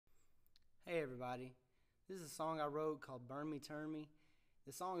everybody. This is a song I wrote called Burn Me, Turn Me.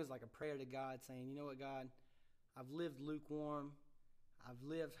 This song is like a prayer to God saying, you know what, God, I've lived lukewarm, I've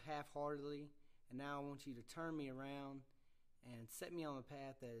lived half-heartedly, and now I want you to turn me around and set me on a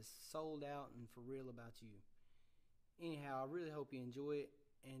path that is sold out and for real about you. Anyhow, I really hope you enjoy it,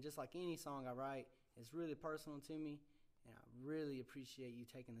 and just like any song I write, it's really personal to me, and I really appreciate you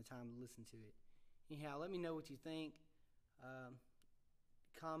taking the time to listen to it. Anyhow, let me know what you think.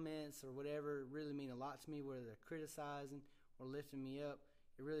 Comments or whatever really mean a lot to me, whether they're criticizing or lifting me up.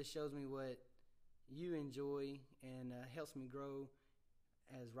 It really shows me what you enjoy and helps me grow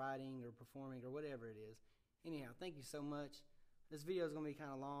as writing or performing or whatever it is. Anyhow, thank you so much. This video is going to be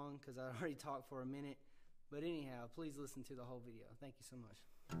kind of long because I already talked for a minute. But anyhow, please listen to the whole video. Thank you so much.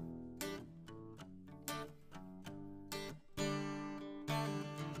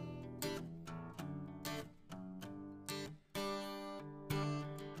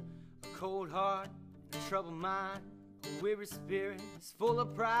 A cold heart, a troubled mind, a weary spirit is full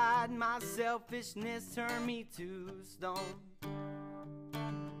of pride. My selfishness turned me to stone.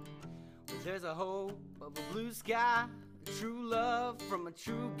 But there's a hope of a blue sky, a true love from a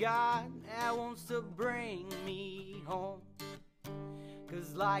true God that wants to bring me home.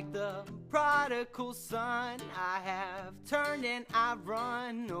 'Cause like the prodigal son, I have turned and I've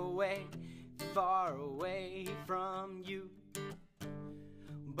run away, far away from you.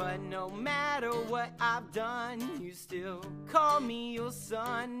 But no matter what I've done, you still call me your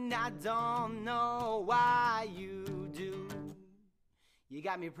son. I don't know why you do. You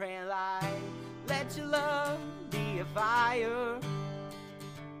got me praying like, let your love be a fire.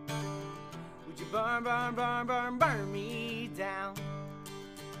 Would you burn, burn, burn, burn, burn me down?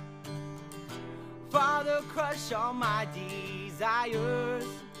 Father, crush all my desires.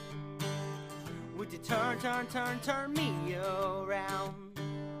 Would you turn, turn, turn, turn me around?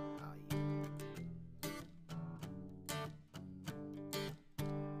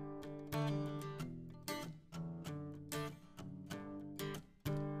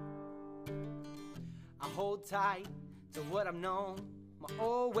 I hold tight to what I've known. My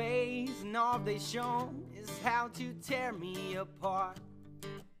old ways and all they've shown is how to tear me apart.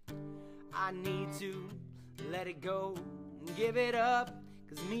 I need to let it go and give it up,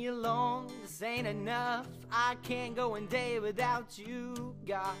 'cause me alone, this ain't enough. I can't go a day without you,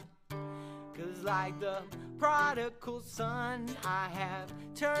 God. 'Cause like the prodigal son, I have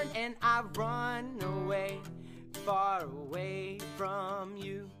turned and I've run away, far away from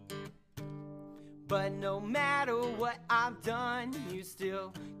you. But no matter what I've done, you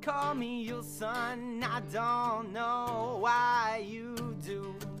still call me your son. I don't know why you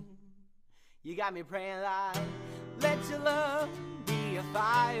do. You got me praying like, let your love be a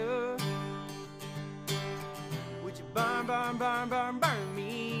fire. Would you burn, burn, burn, burn, burn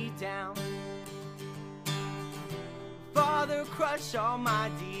me down? Father, crush all my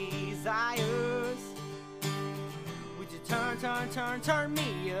desires. Would you turn, turn, turn, turn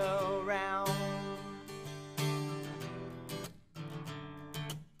me around?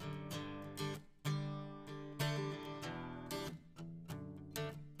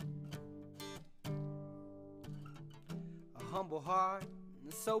 A humble heart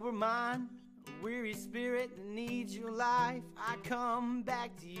and a sober mind, a weary spirit that needs your life. I come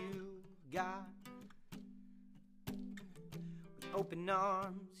back to you, God. With open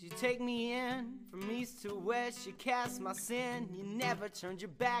arms, you take me in. From east to west, you cast my sin. You never turned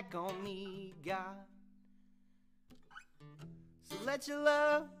your back on me, God. So let your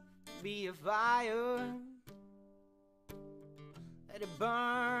love be a fire. Let it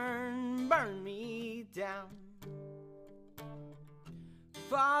burn, burn me down.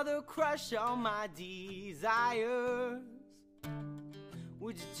 Father, crush all my desires.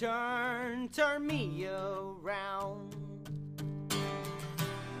 Would you turn, turn me around?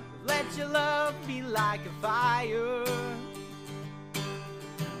 Let your love be like a fire.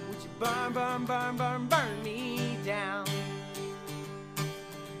 Would you burn, burn, burn, burn, burn me down?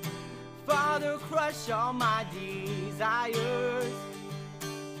 Father, crush all my desires.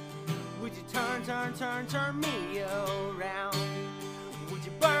 Would you turn, turn, turn, turn me around? Would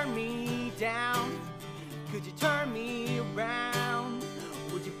you burn me down? Could you turn me around?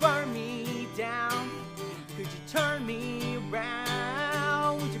 Would you burn me down? Could you turn me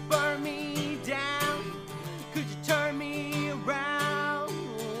around? Would you burn me down? Could you turn me around?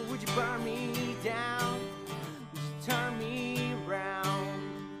 Would you burn me down? Would you turn me around?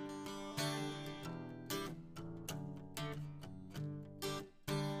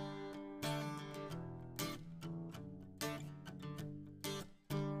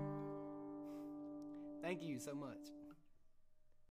 Thank you so much.